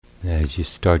As you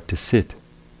start to sit,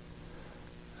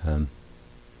 it's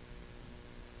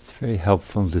very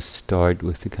helpful to start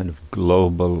with a kind of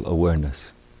global awareness.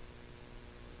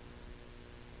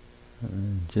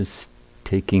 Just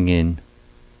taking in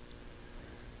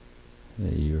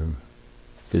your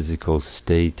physical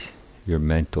state, your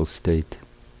mental state.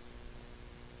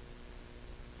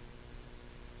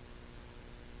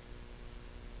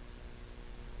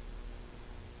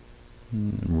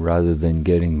 Rather than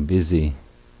getting busy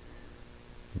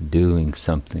doing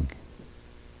something.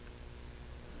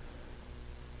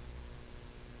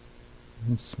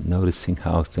 Just noticing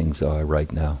how things are right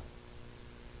now.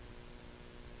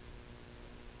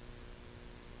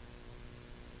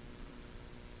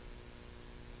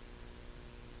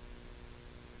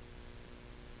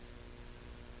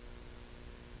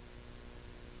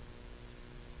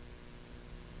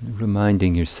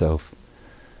 Reminding yourself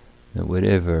that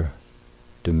whatever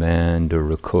demand or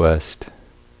request,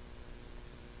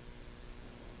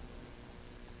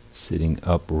 sitting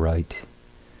upright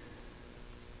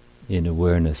in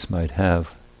awareness might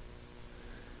have,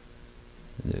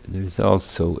 there's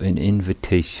also an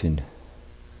invitation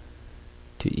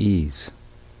to ease.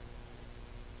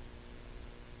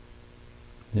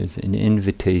 There's an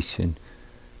invitation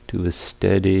to a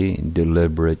steady,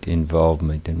 deliberate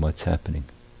involvement in what's happening.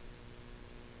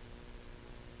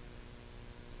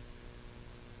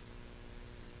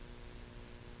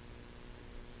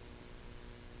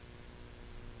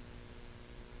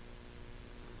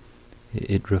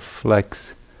 It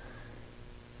reflects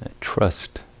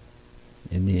trust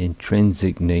in the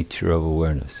intrinsic nature of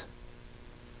awareness.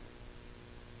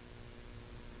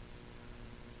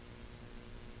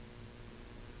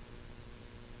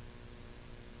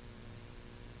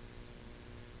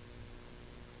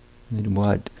 And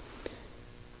what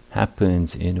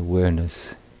happens in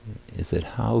awareness is that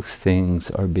how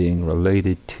things are being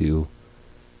related to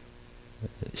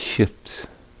shifts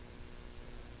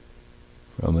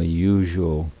from a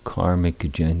usual karmic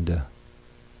agenda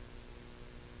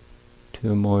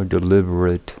to a more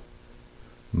deliberate,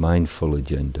 mindful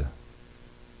agenda,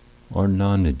 or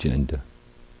non-agenda.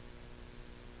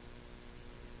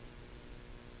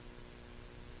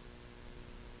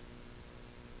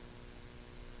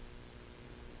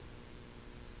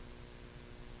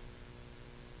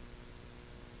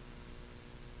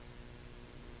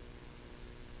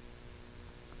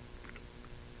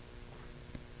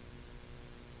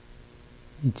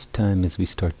 Each time as we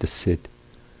start to sit,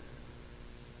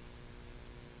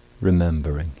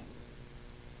 remembering.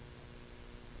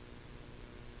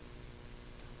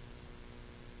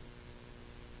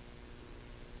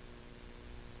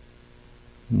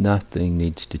 Nothing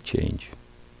needs to change.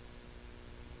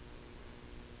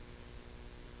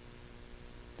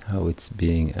 How it's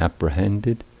being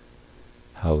apprehended,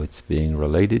 how it's being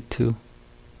related to.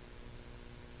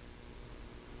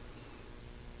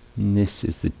 And this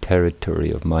is the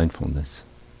territory of mindfulness.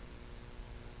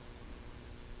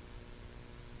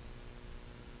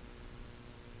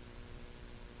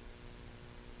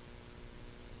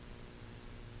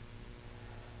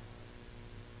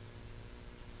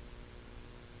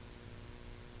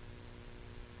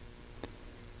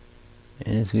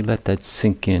 And as we let that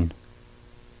sink in,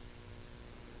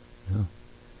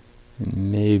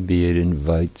 maybe it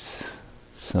invites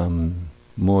some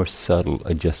more subtle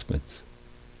adjustments.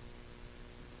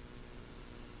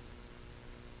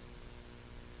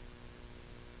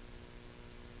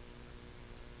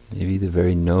 Maybe the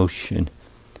very notion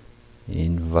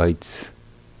invites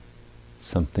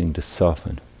something to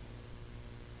soften.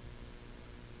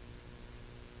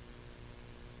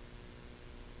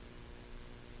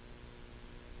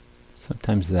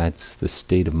 Sometimes that's the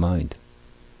state of mind.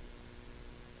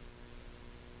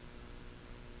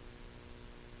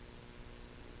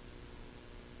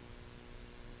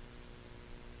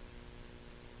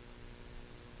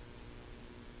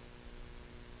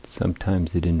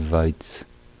 Sometimes it invites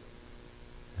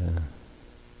a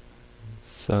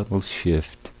subtle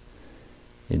shift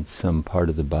in some part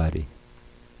of the body.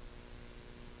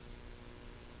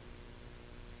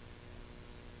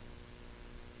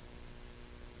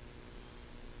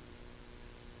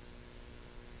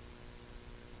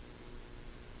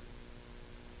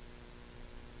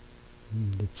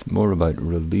 It's more about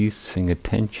releasing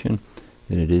attention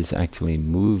than it is actually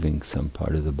moving some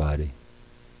part of the body.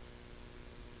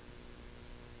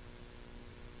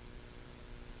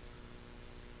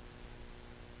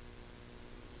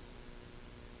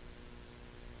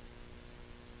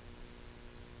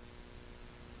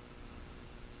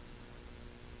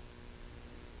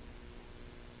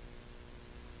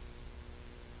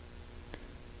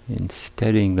 And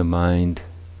steadying the mind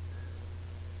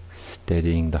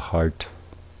steadying the heart.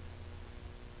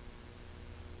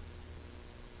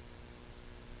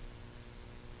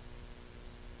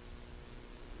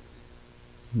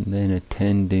 And then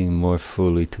attending more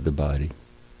fully to the body.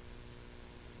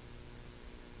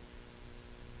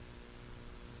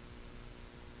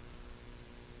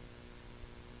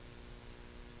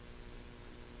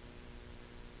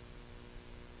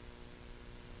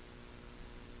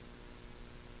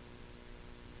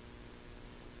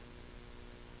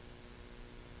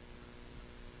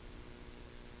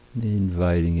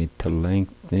 Inviting it to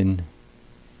lengthen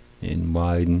and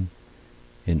widen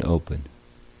and open.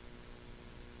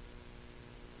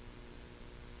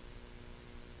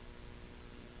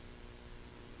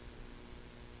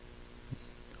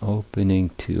 Opening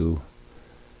to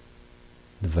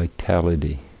the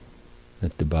vitality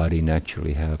that the body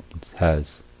naturally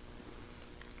has.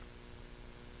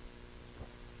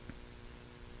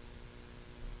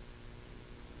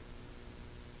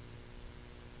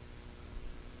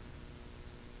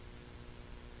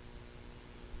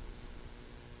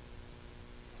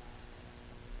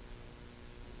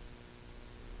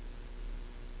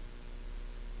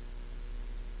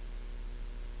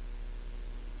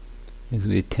 As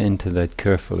we attend to that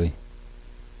carefully,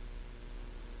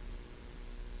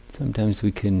 sometimes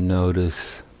we can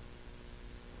notice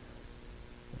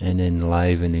an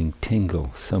enlivening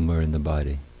tingle somewhere in the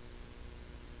body.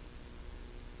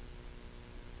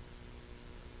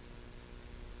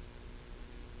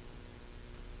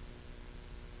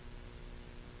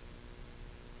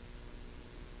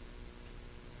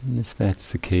 And if that's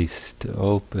the case, to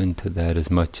open to that as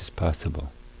much as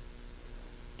possible,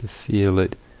 to feel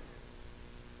it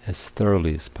as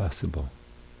thoroughly as possible.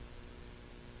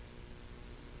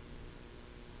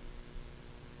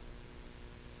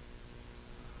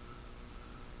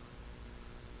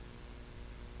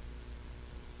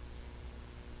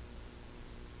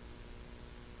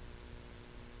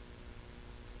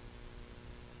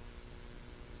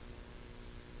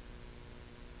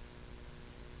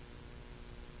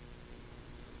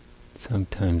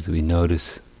 Sometimes we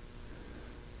notice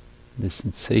the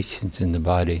sensations in the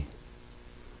body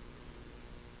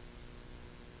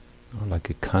are like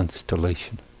a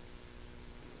constellation.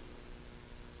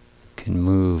 It can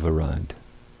move around.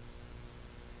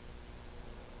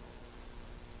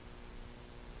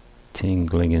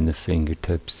 Tingling in the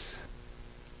fingertips,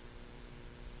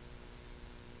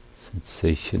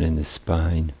 sensation in the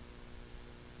spine,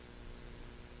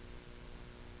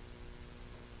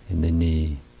 in the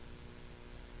knee.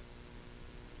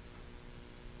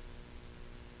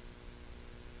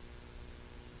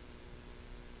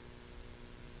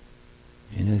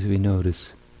 And as we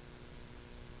notice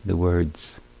the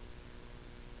words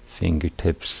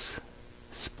fingertips,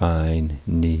 spine,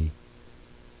 knee,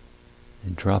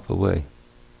 and drop away,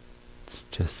 it's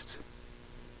just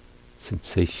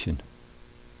sensation.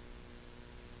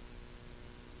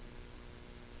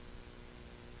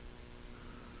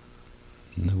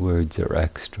 And the words are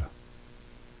extra.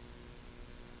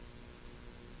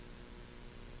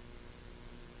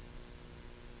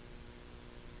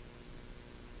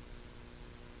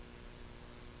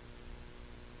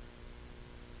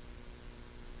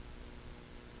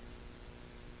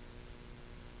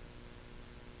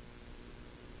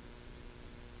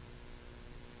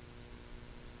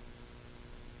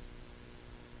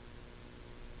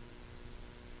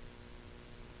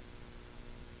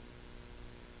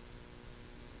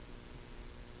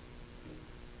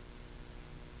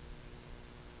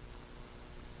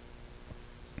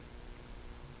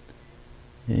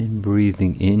 And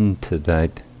breathing into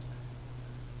that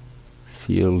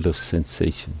field of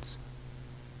sensations.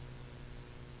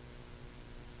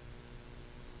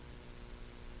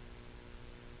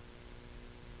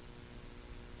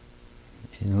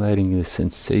 And letting the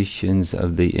sensations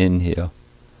of the inhale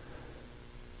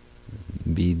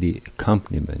be the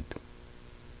accompaniment,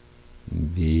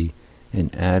 be an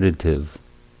additive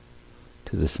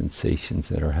to the sensations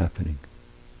that are happening.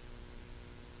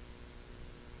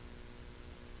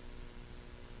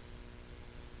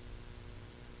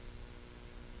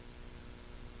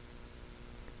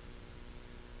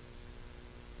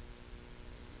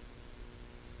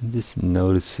 Just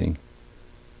noticing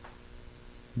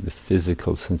the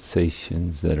physical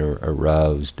sensations that are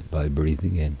aroused by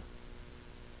breathing in.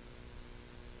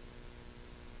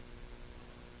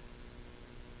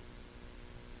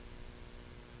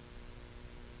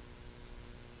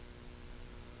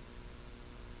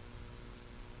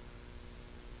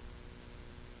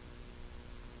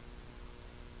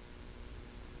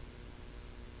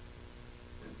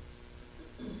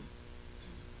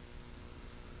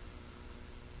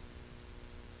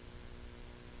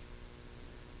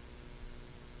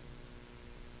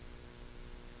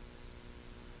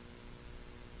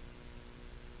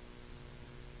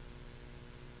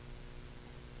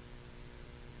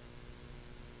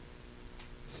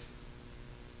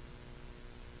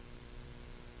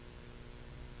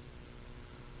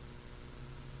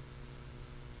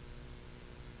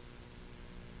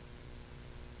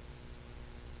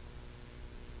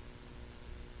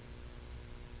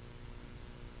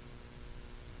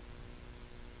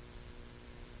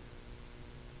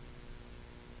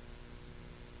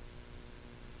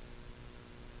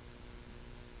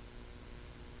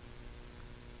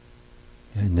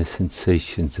 and the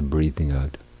sensations of breathing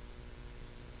out.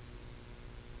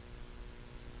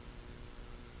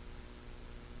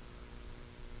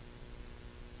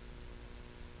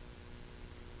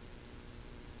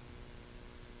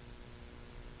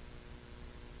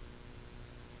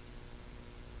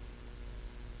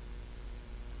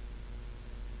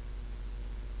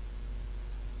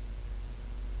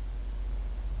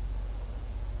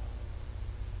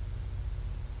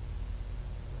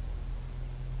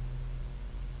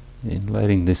 And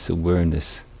letting this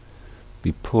awareness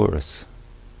be porous,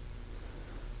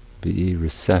 be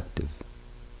receptive.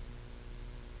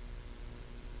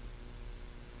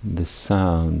 The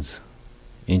sounds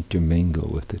intermingle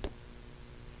with it.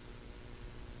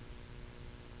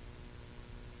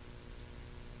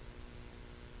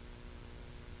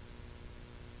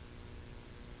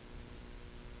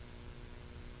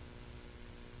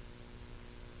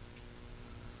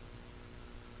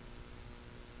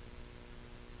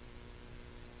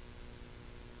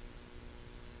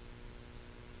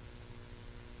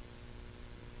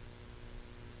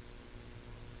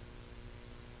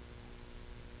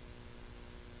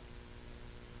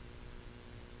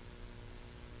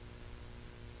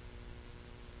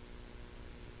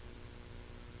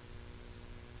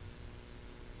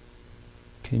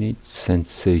 Can each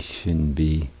sensation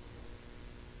be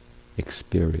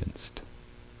experienced?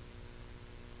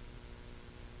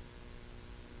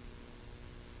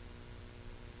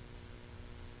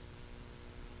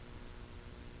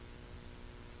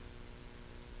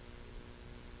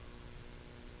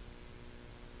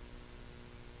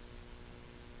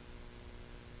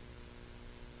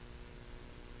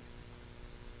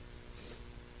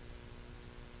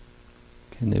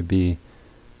 Can there be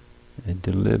a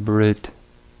deliberate,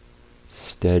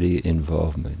 steady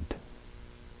involvement?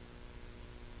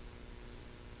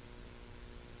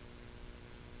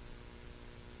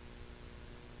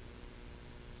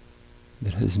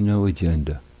 That has no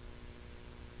agenda.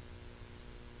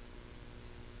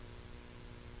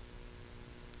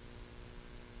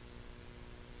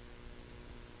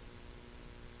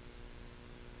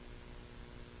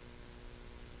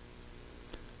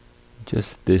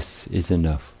 Just this is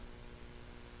enough.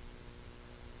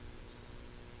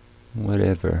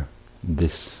 Whatever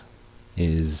this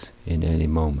is in any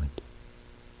moment.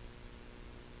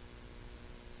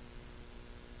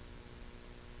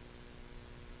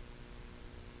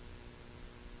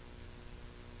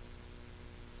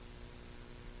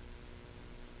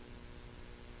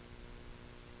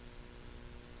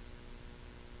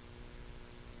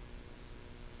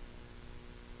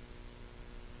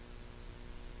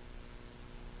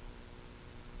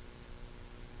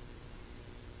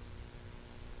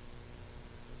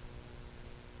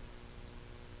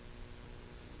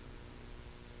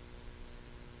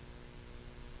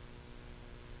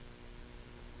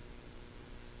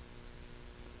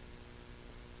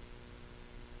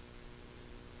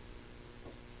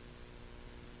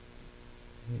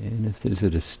 And if there's a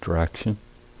distraction,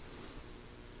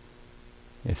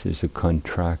 if there's a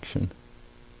contraction,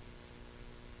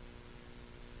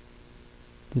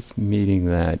 just meeting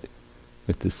that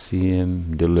with the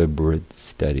same deliberate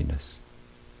steadiness.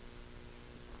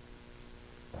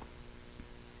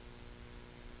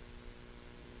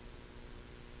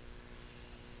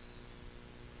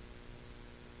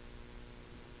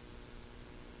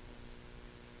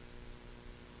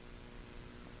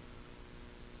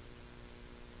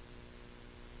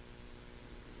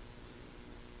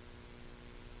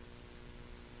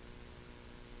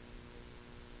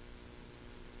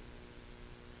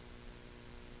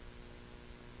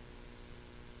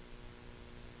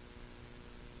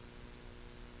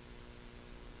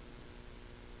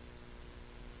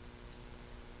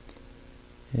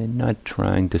 And not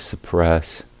trying to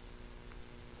suppress,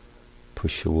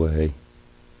 push away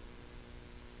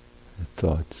the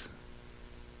thoughts.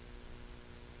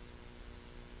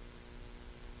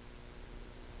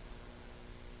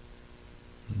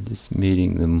 And just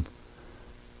meeting them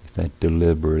with that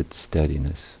deliberate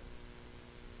steadiness.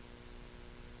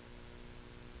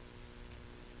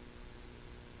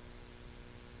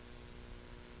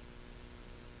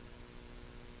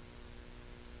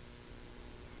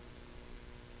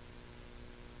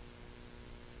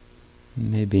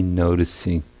 Maybe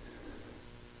noticing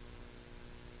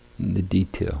the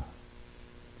detail,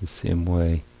 the same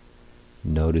way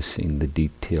noticing the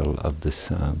detail of the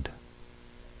sound.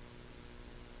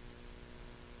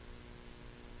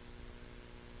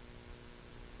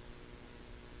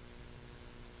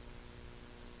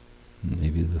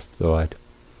 Maybe the thought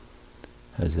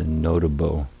has a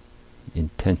notable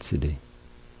intensity,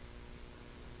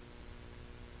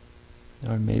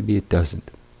 or maybe it doesn't.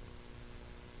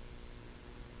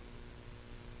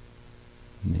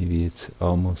 It's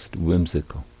almost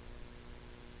whimsical.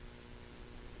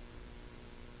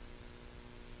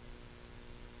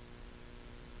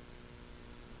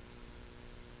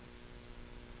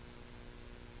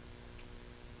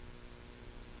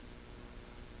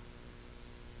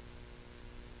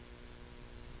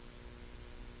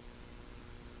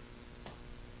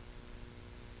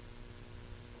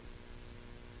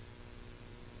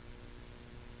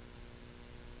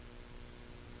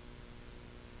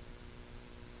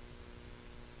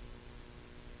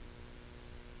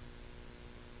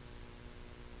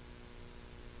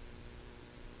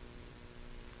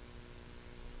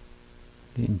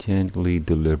 And gently,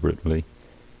 deliberately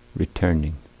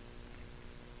returning.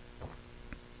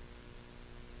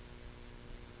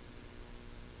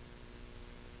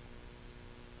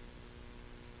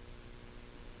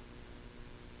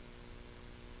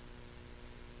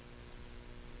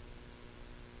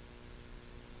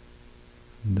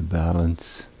 The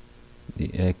balance, the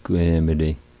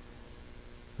equanimity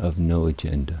of no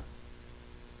agenda.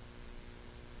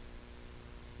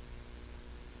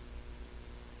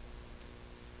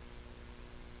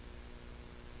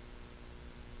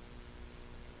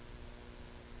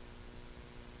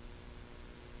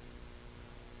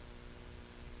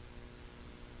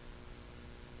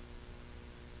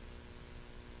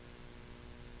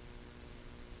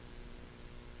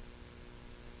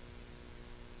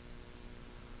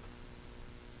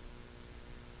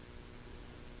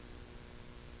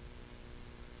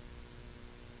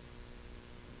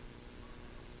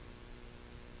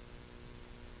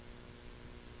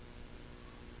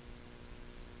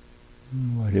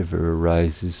 Whatever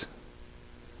arises,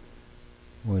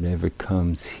 whatever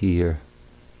comes here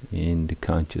into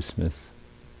consciousness,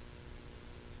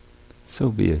 so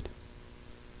be it.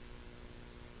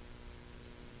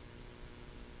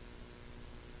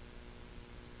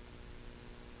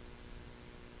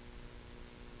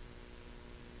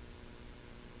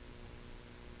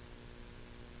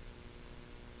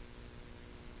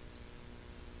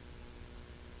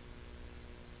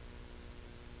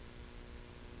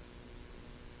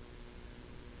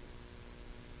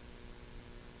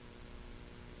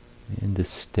 And the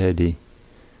steady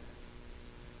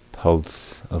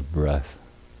pulse of breath.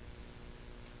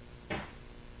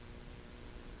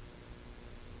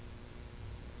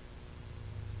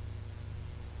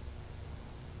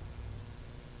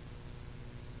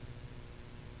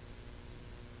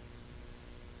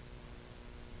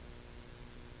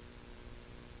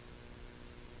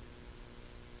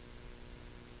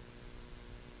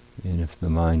 And if the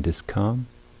mind is calm,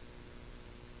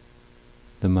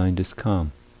 the mind is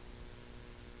calm.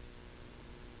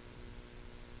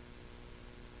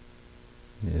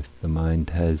 If the mind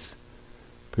has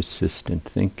persistent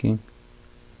thinking,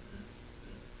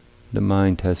 the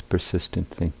mind has persistent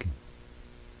thinking.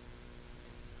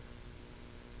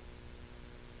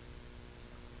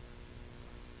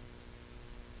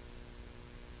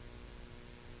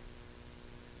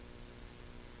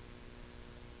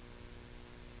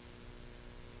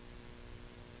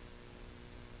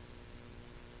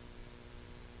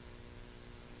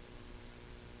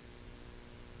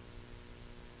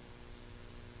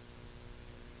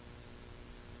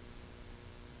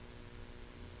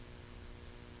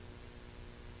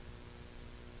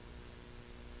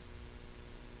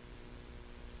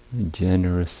 A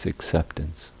generous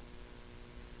acceptance.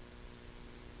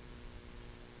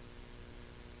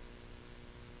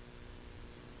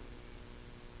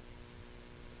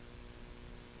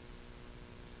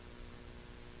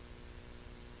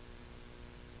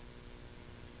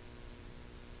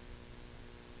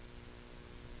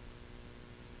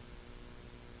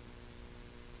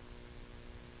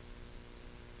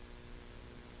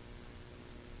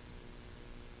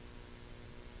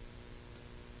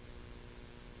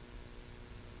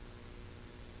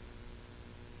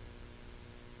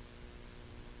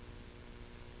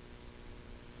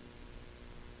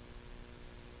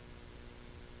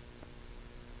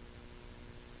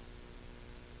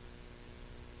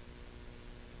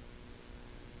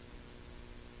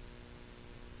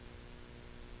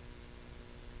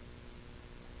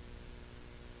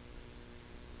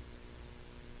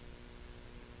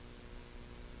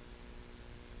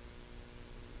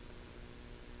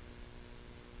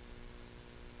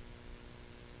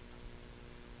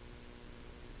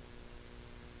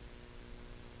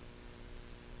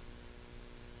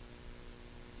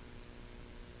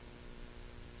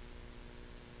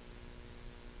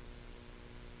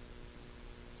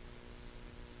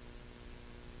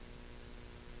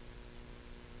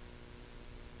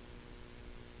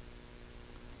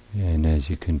 And as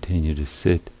you continue to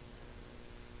sit,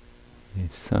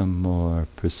 if some more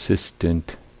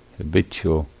persistent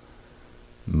habitual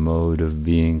mode of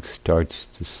being starts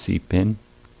to seep in,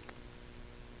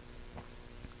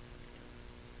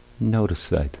 notice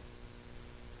that.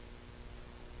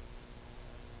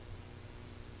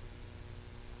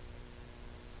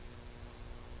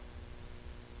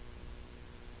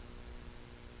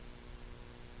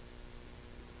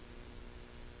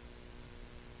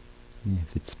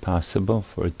 If it's possible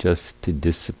for it just to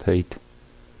dissipate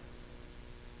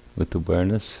with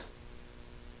awareness,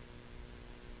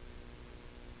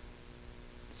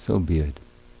 so be it.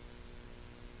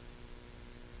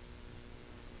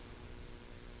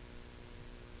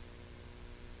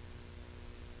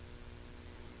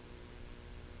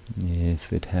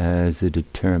 If it has a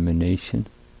determination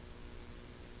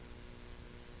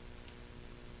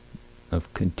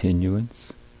of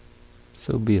continuance,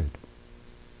 so be it.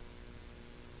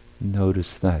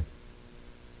 Notice that.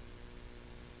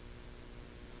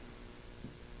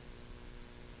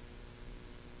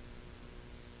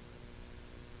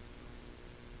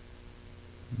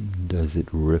 Does it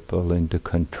ripple into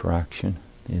contraction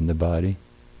in the body,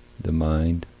 the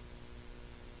mind?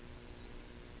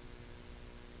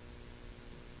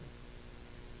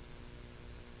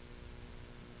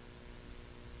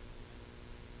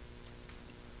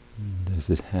 Does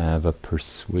it have a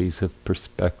persuasive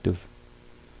perspective,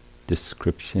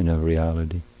 description of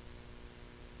reality?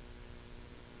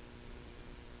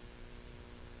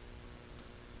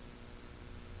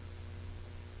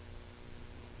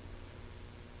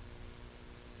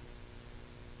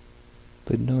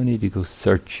 But no need to go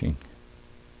searching.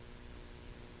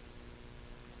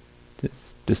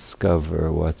 Just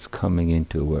discover what's coming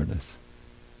into awareness.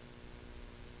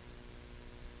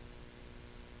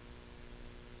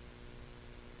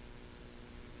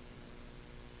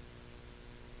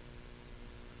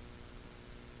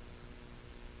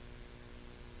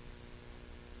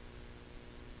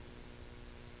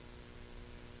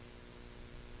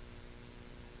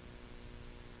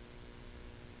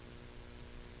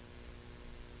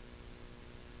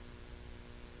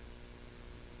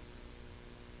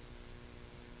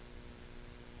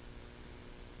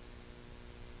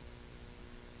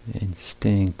 And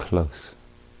staying close,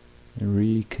 and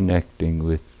reconnecting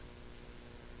with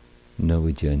no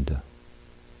agenda.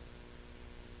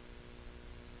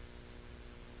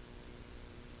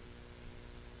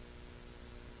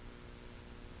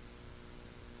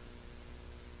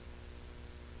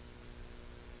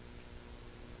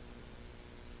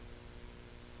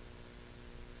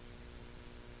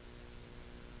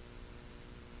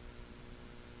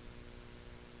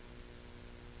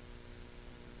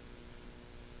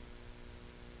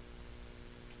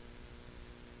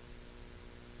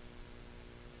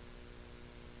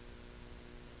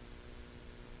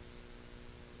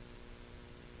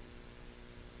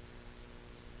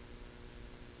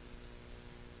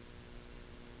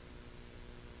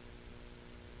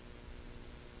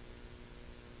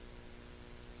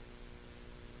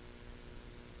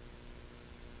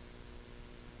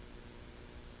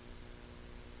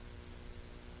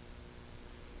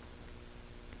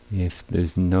 If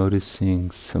there's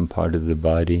noticing some part of the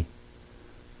body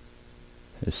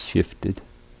has shifted,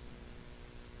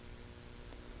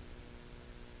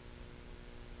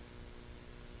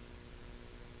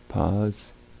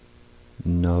 pause,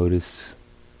 notice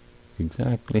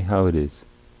exactly how it is.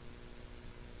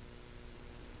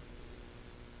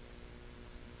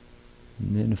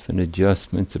 And then if an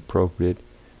adjustment's appropriate,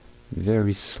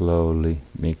 very slowly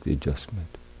make the adjustment.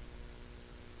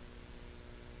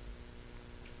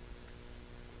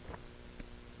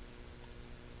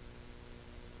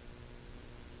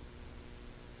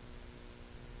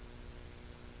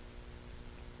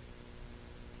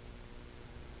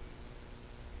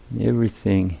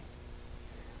 Everything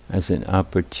as an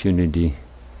opportunity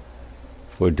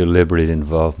for deliberate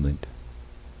involvement.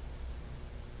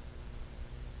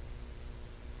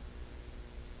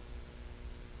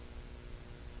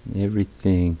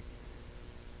 Everything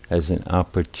as an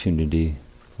opportunity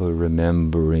for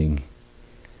remembering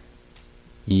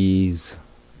ease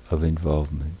of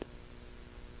involvement.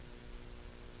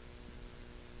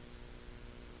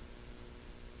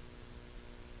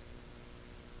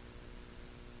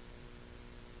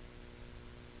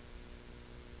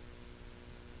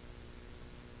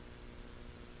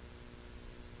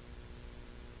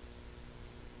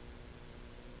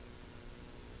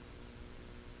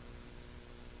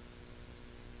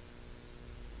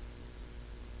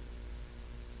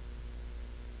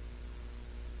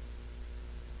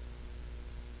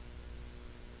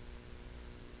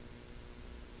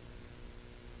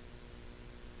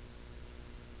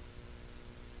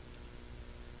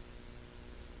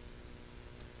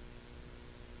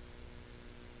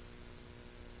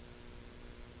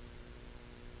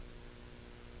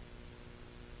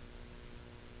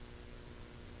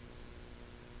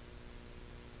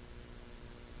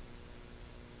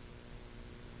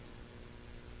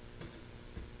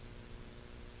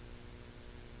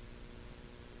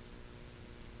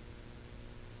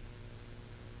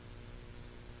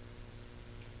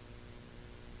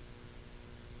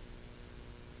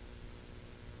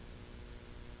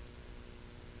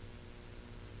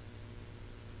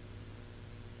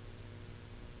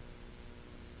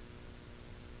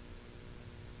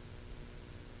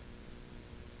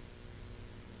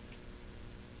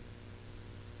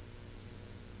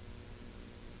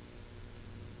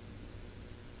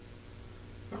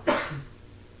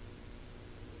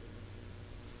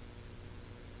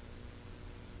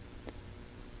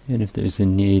 And if there's a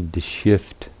need to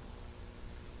shift,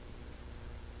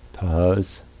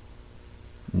 pause,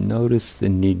 notice the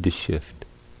need to shift.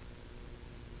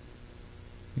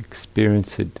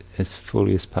 Experience it as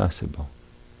fully as possible.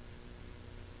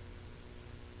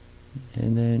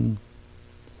 And then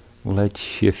let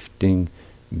shifting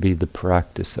be the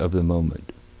practice of the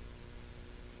moment,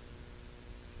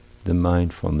 the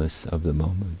mindfulness of the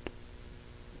moment.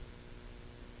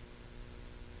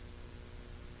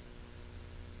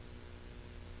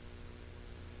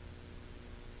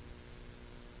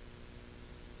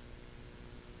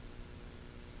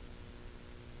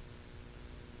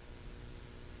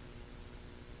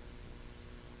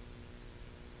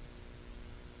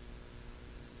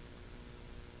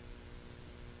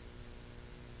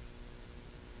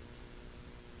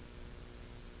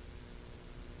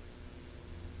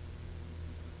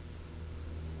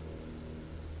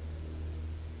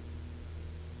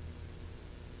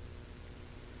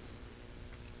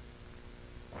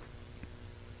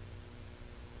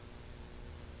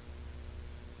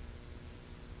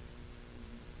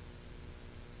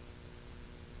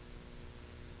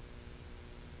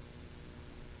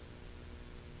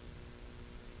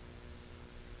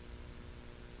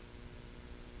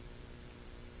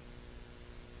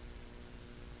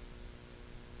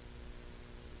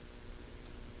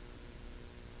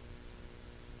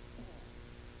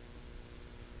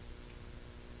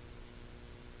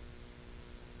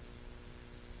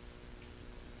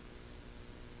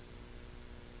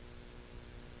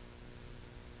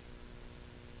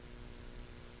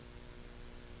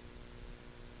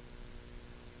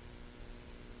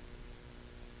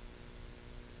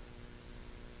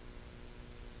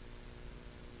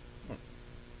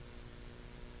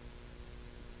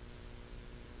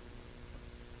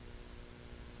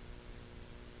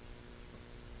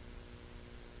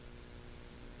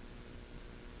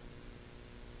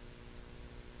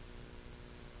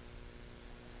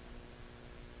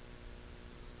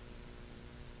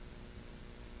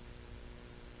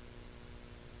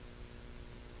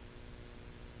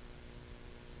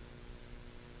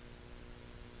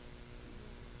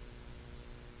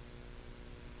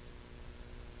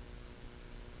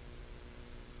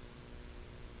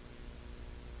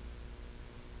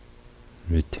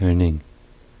 Returning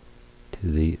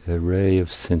to the array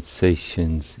of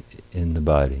sensations in the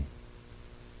body.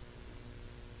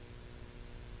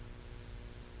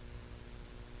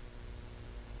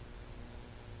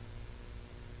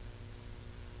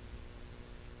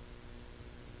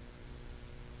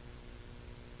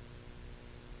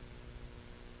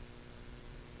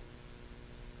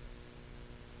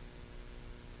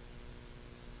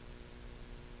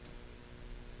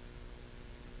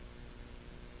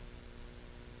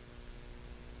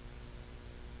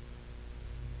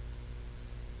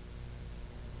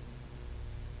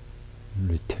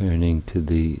 Returning to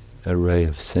the array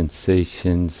of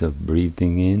sensations of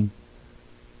breathing in,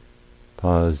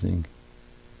 pausing,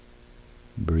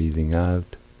 breathing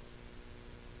out,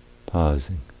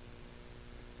 pausing.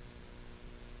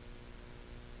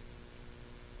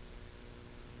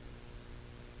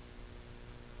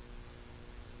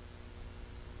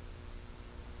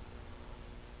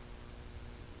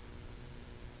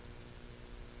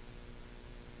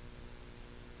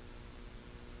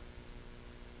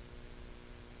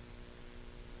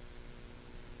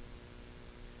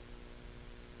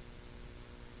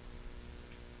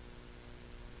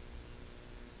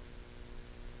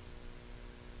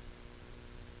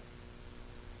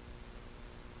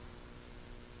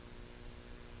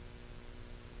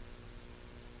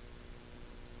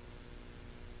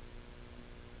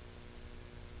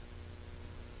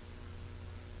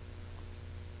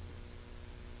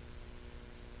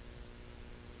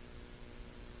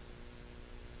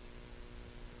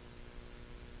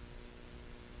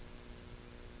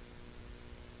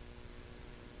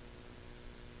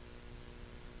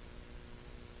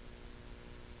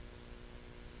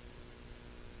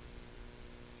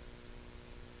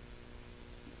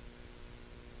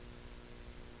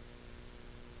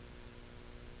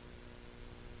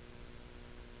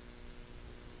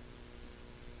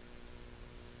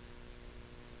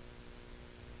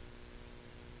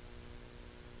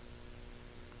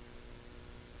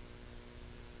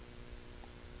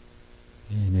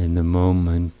 And in the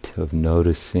moment of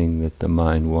noticing that the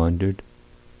mind wandered,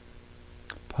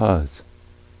 pause.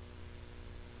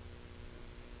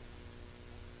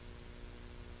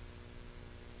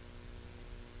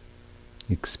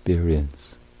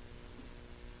 Experience.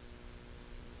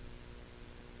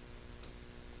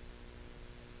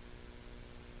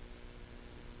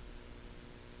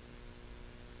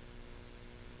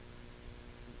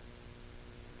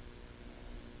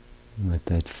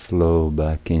 that flow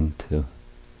back into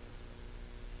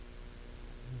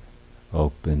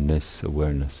openness,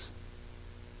 awareness.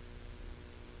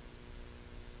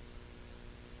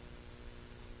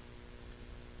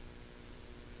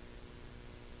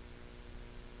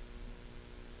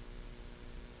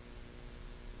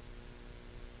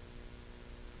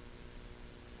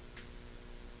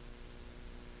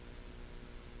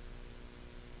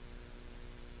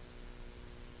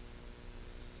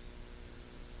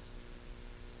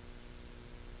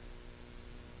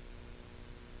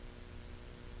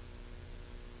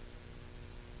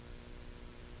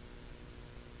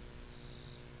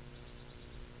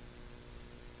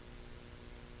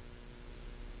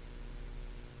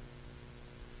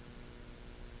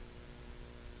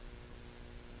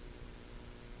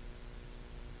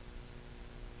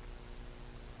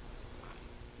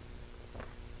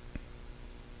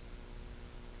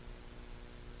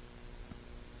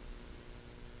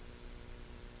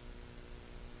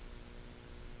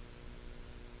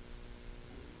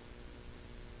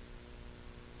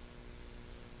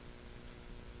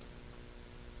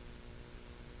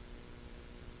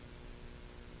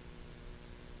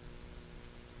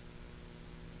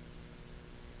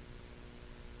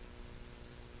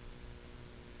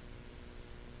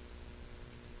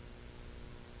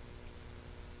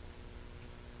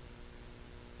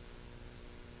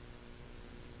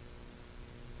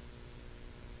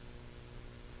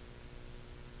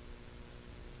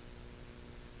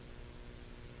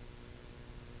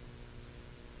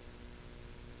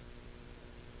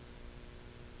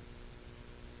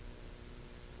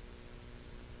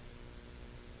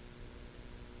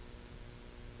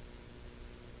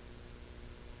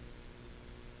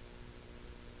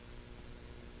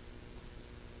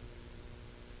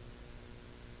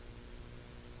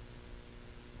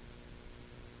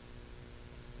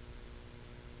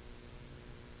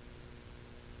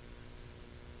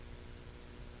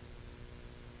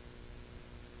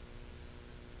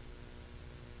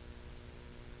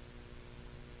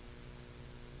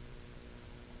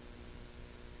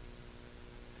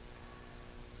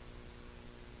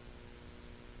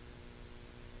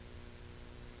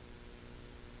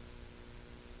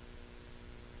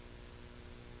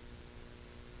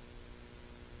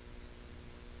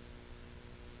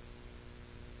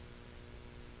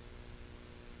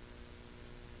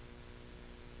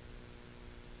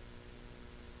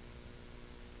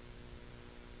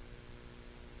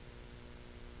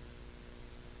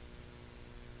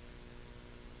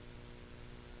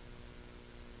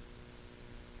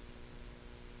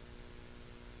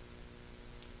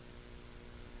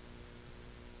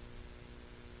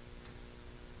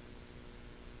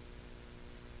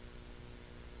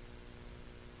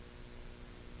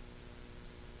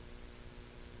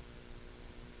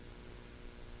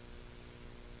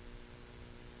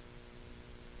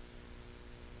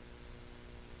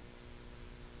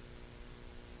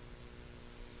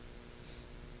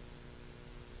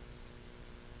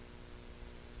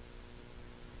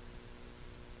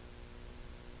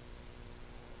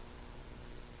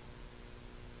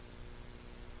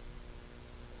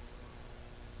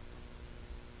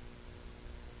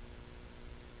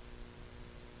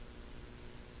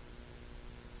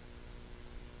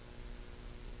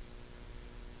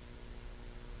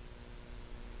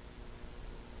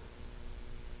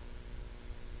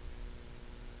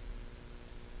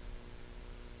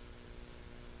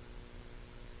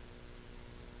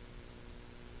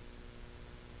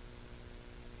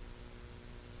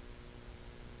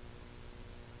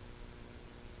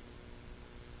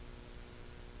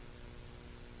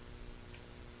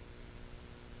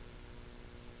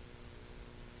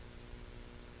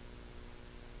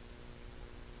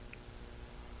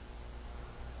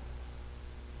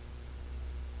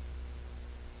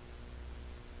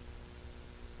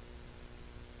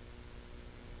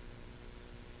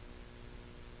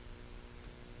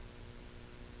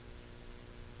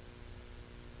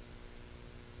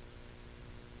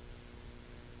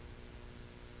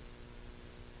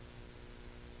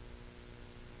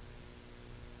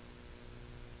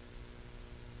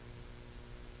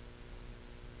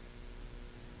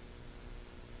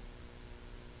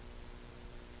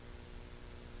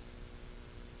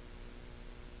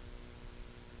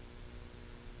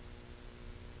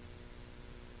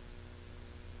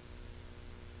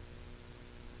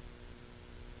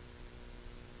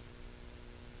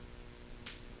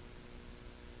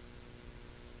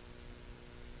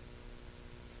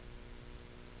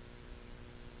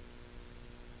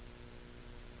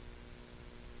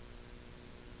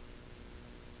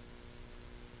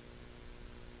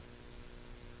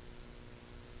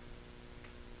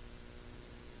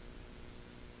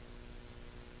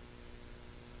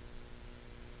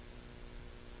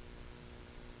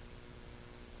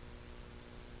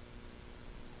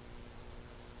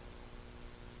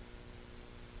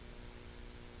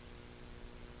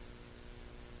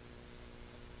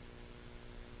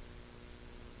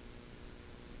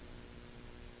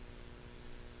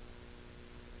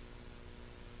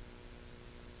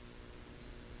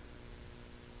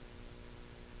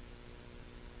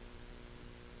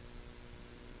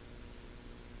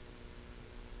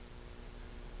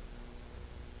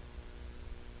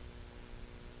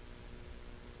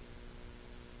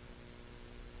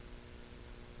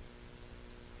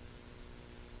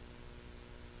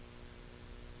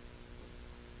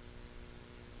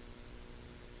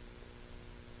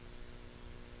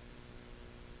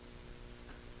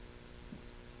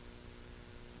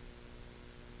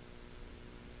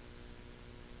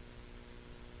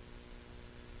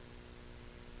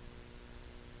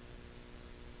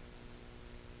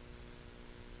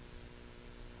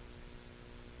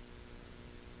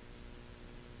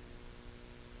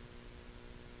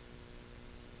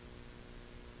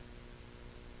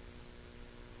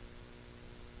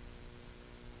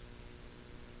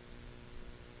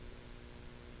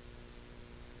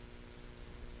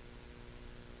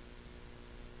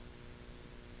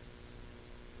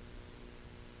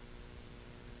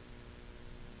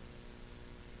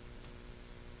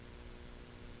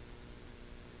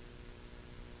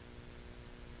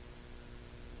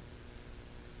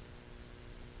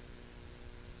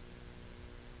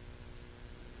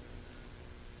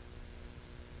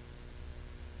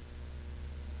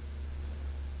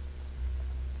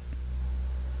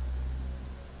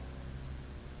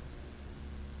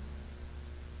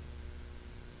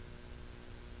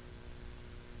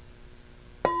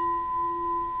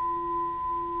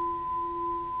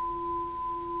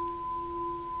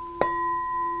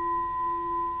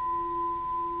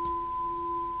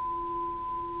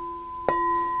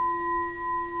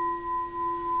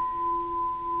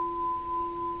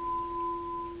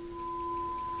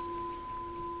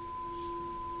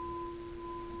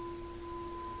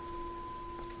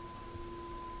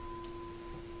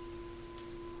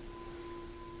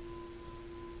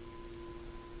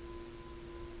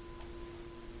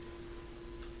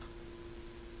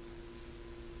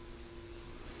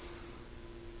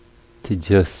 to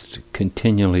just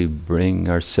continually bring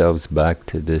ourselves back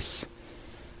to this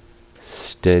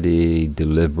steady,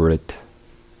 deliberate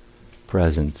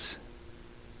presence,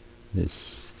 this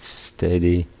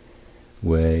steady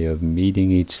way of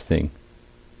meeting each thing.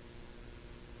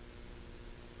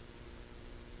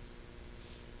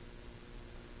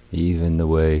 Even the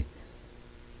way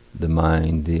the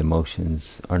mind, the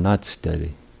emotions are not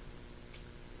steady.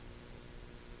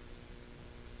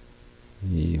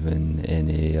 Even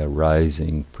any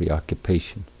arising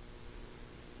preoccupation,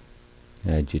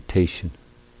 agitation.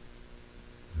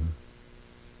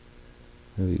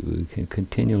 We can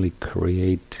continually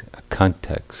create a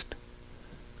context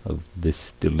of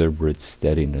this deliberate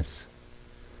steadiness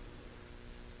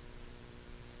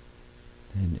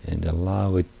and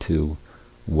allow it to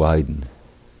widen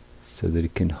so that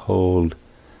it can hold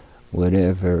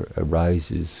whatever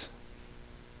arises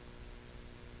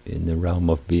in the realm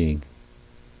of being.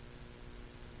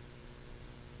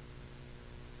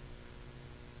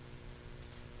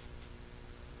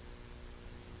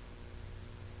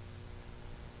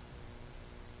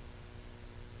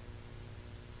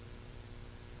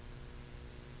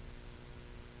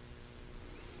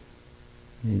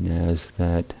 And as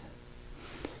that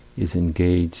is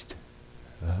engaged,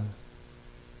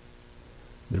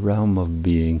 the realm of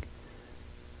being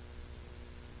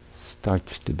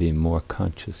starts to be more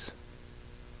conscious,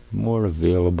 more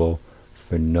available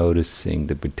for noticing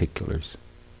the particulars.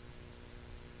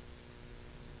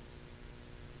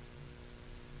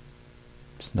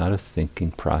 It's not a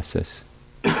thinking process.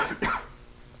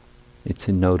 It's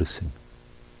a noticing.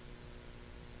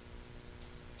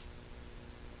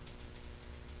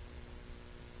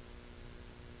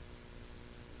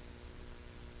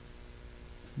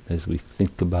 As we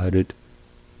think about it,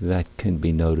 that can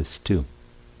be noticed too.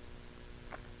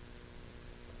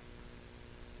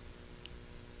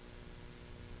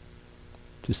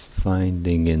 Just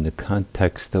finding in the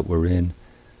context that we're in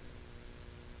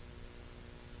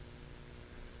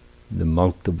the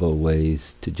multiple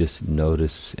ways to just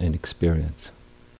notice and experience.